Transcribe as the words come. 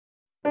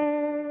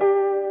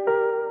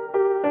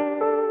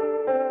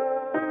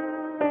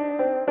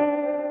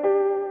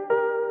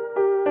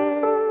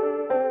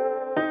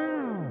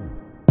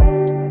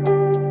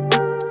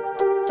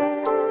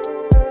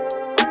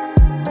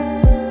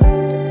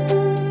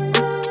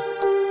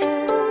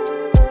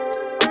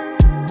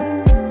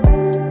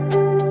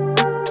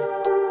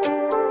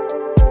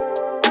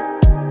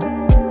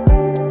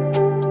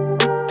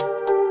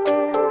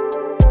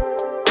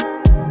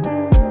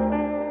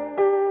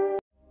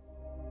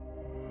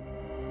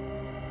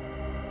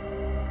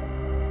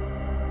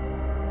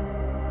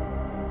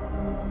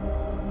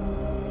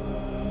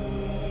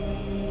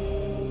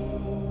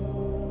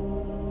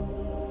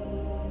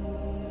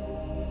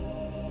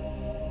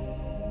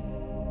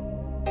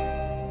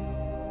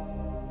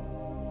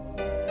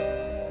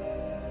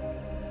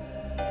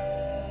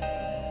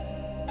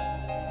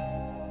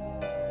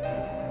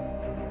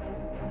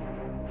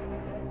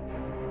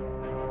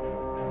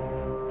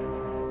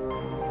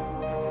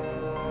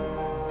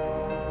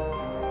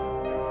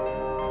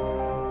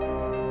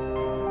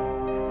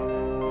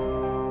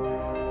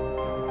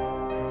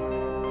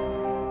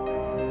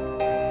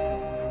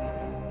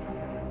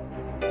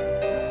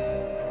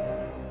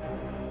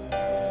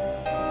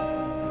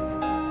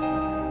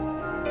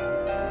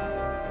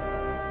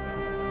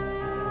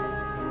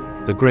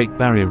The Great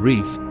Barrier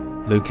Reef,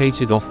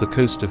 located off the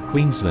coast of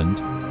Queensland,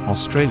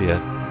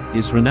 Australia,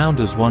 is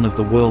renowned as one of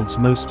the world's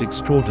most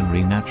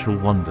extraordinary natural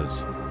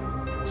wonders.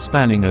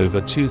 Spanning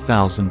over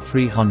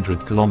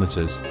 2,300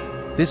 kilometers,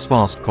 this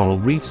vast coral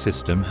reef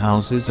system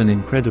houses an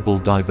incredible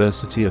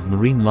diversity of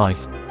marine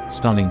life,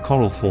 stunning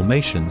coral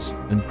formations,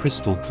 and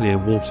crystal-clear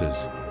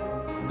waters.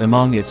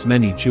 Among its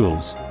many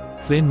jewels,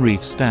 Flynn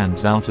Reef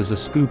stands out as a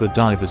scuba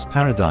diver's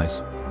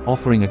paradise,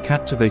 offering a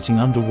captivating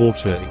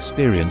underwater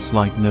experience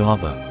like no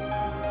other.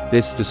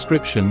 This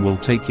description will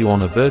take you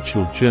on a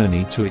virtual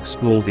journey to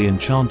explore the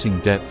enchanting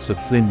depths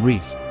of Flynn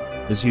Reef,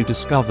 as you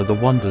discover the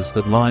wonders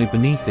that lie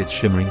beneath its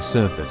shimmering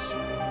surface.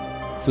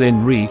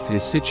 Flynn Reef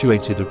is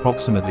situated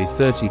approximately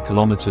 30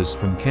 kilometers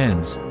from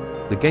Cairns,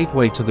 the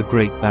gateway to the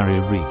Great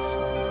Barrier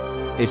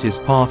Reef. It is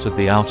part of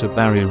the Outer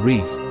Barrier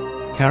Reef,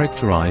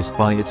 characterized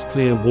by its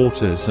clear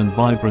waters and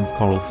vibrant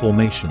coral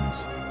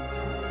formations.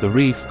 The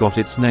reef got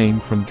its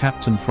name from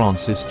Captain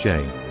Francis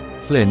J.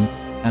 Flynn,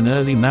 an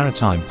early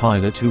maritime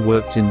pilot who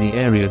worked in the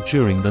area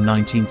during the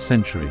 19th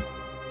century.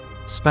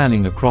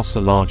 Spanning across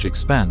a large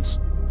expanse,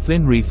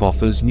 Flynn Reef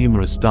offers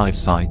numerous dive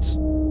sites,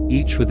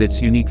 each with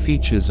its unique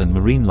features and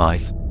marine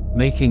life,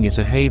 making it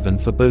a haven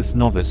for both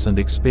novice and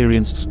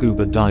experienced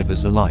scuba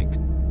divers alike.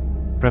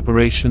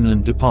 Preparation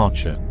and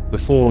departure.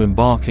 Before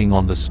embarking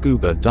on the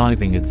scuba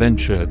diving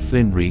adventure at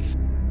Flynn Reef,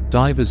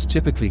 divers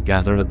typically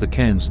gather at the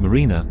Cairns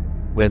Marina,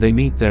 where they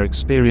meet their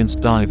experienced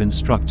dive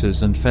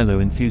instructors and fellow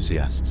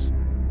enthusiasts.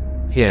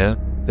 Here,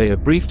 they are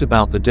briefed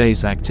about the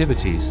day's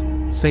activities,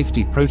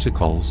 safety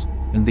protocols,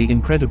 and the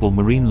incredible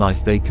marine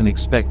life they can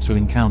expect to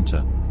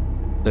encounter.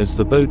 As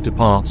the boat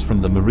departs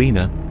from the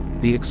marina,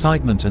 the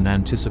excitement and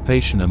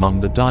anticipation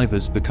among the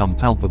divers become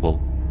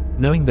palpable,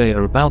 knowing they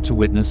are about to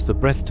witness the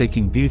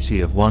breathtaking beauty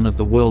of one of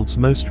the world's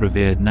most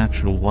revered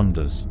natural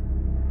wonders.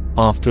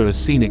 After a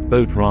scenic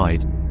boat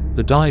ride,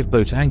 the dive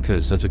boat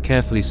anchors at a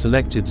carefully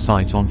selected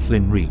site on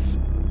Flynn Reef.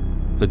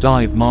 The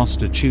dive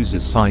master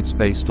chooses sites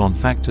based on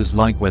factors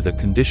like weather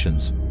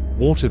conditions,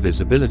 water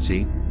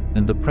visibility,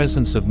 and the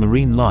presence of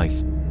marine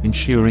life,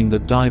 ensuring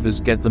that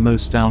divers get the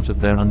most out of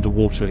their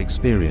underwater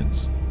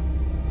experience.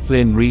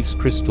 Flynn Reef's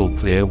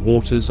crystal-clear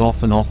waters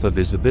often offer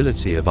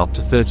visibility of up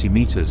to 30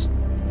 meters,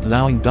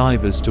 allowing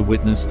divers to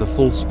witness the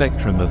full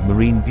spectrum of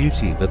marine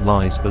beauty that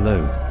lies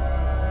below.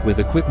 With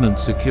equipment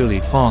securely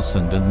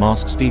fastened and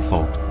masks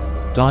default,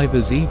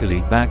 divers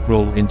eagerly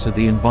backroll into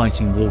the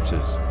inviting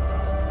waters.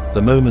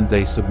 The moment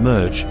they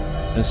submerge,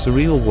 a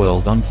surreal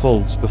world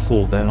unfolds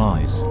before their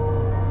eyes.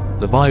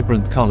 The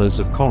vibrant colors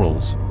of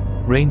corals,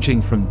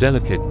 ranging from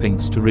delicate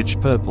pinks to rich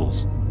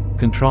purples,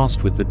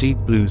 contrast with the deep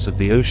blues of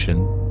the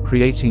ocean,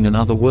 creating an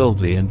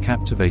otherworldly and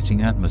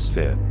captivating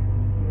atmosphere.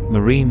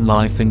 Marine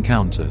life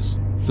encounters.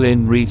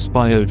 Flynn Reef's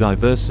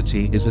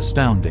biodiversity is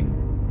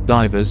astounding.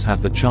 Divers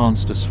have the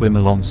chance to swim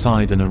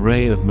alongside an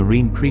array of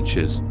marine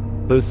creatures,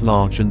 both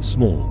large and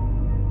small.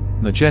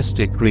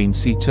 Majestic green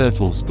sea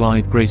turtles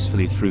glide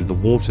gracefully through the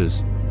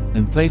waters,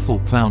 and playful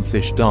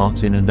clownfish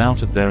dart in and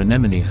out of their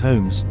anemone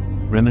homes,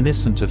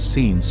 reminiscent of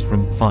scenes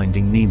from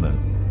Finding Nemo.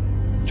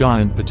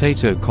 Giant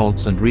potato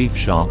cods and reef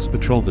sharks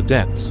patrol the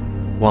depths,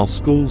 while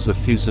schools of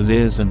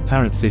fusiliers and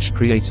parrotfish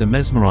create a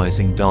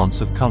mesmerizing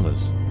dance of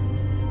colors.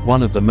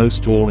 One of the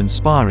most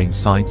awe-inspiring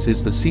sights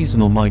is the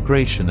seasonal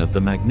migration of the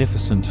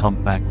magnificent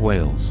humpback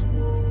whales.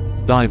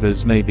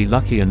 Divers may be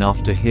lucky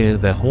enough to hear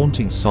their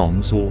haunting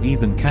songs or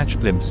even catch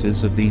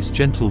glimpses of these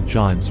gentle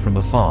giants from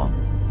afar.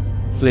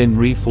 Flynn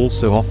Reef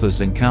also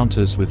offers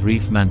encounters with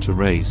reef manta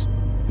rays,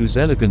 whose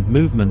elegant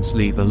movements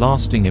leave a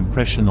lasting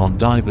impression on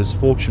divers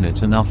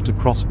fortunate enough to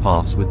cross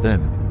paths with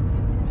them.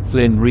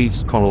 Flynn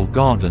Reef's coral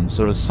gardens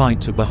are a sight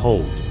to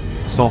behold.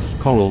 Soft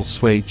corals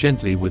sway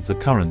gently with the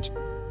current,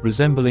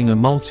 resembling a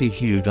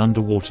multi-hued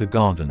underwater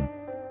garden.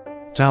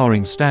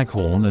 Towering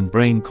staghorn and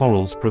brain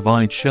corals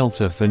provide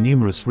shelter for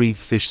numerous reef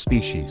fish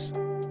species.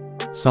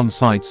 Some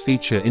sites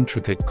feature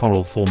intricate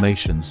coral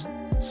formations,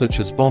 such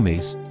as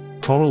bommies,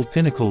 coral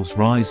pinnacles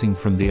rising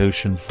from the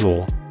ocean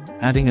floor,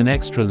 adding an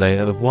extra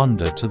layer of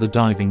wonder to the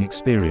diving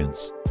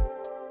experience.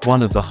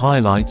 One of the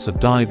highlights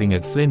of diving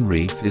at Flynn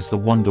Reef is the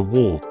Wonder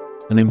Wall,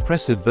 an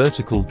impressive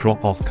vertical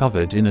drop-off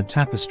covered in a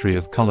tapestry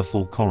of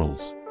colorful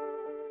corals.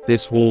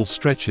 This wall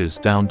stretches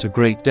down to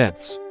great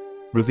depths,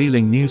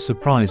 revealing new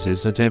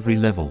surprises at every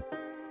level.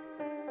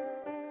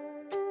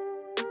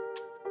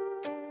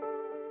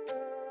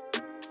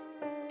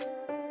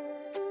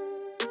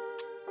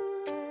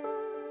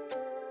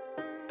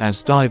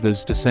 As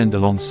divers descend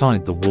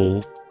alongside the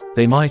wall,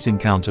 they might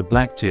encounter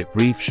blacktip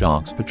reef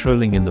sharks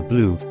patrolling in the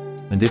blue,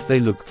 and if they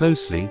look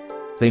closely,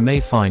 they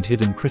may find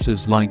hidden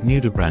critters like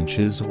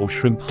nudibranches or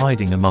shrimp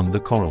hiding among the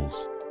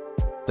corals.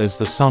 As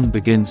the sun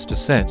begins to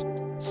set,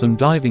 some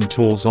diving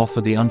tours offer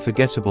the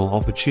unforgettable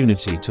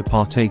opportunity to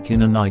partake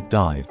in a night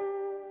dive.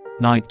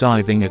 Night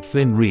diving at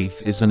Flynn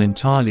Reef is an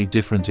entirely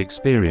different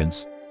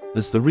experience,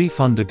 as the reef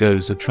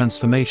undergoes a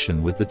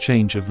transformation with the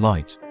change of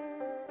light.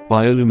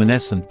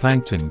 Bioluminescent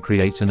plankton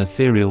create an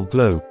ethereal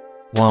glow,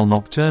 while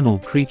nocturnal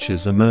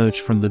creatures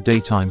emerge from the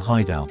daytime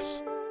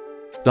hideouts.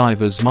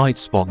 Divers might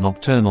spot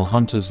nocturnal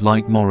hunters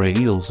like moray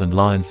eels and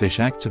lionfish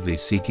actively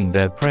seeking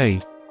their prey,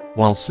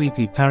 while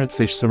sleepy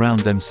parrotfish surround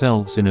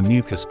themselves in a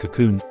mucus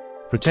cocoon,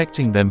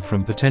 protecting them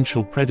from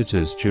potential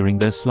predators during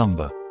their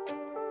slumber.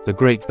 The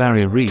Great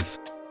Barrier Reef,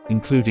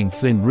 including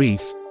Flynn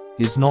Reef,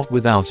 is not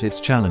without its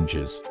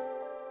challenges.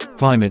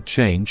 Climate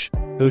change,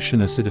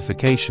 ocean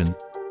acidification,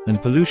 and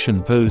pollution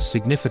pose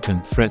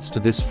significant threats to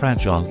this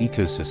fragile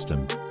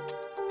ecosystem.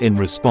 In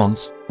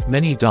response,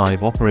 many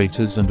dive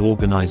operators and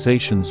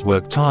organizations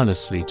work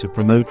tirelessly to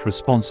promote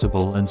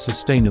responsible and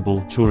sustainable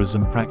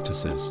tourism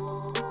practices.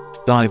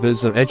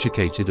 Divers are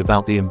educated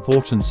about the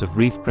importance of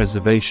reef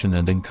preservation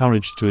and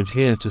encouraged to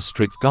adhere to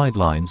strict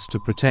guidelines to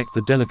protect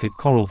the delicate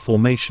coral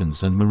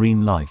formations and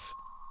marine life.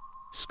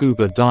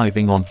 Scuba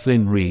diving on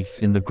Flynn Reef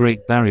in the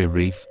Great Barrier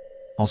Reef,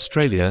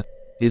 Australia,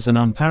 is an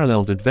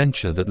unparalleled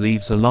adventure that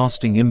leaves a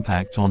lasting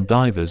impact on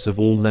divers of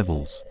all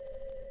levels.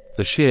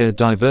 The sheer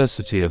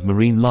diversity of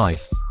marine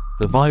life,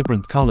 the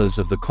vibrant colors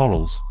of the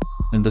corals,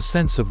 and the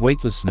sense of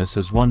weightlessness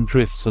as one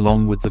drifts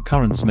along with the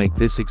currents make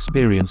this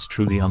experience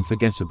truly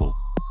unforgettable.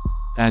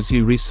 As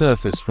you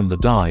resurface from the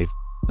dive,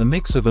 a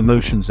mix of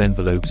emotions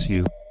envelopes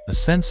you, a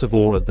sense of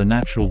awe at the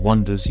natural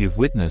wonders you've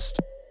witnessed,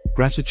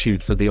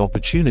 gratitude for the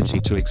opportunity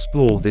to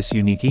explore this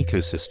unique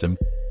ecosystem,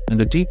 and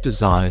a deep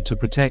desire to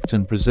protect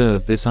and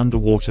preserve this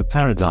underwater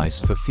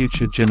paradise for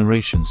future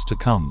generations to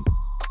come.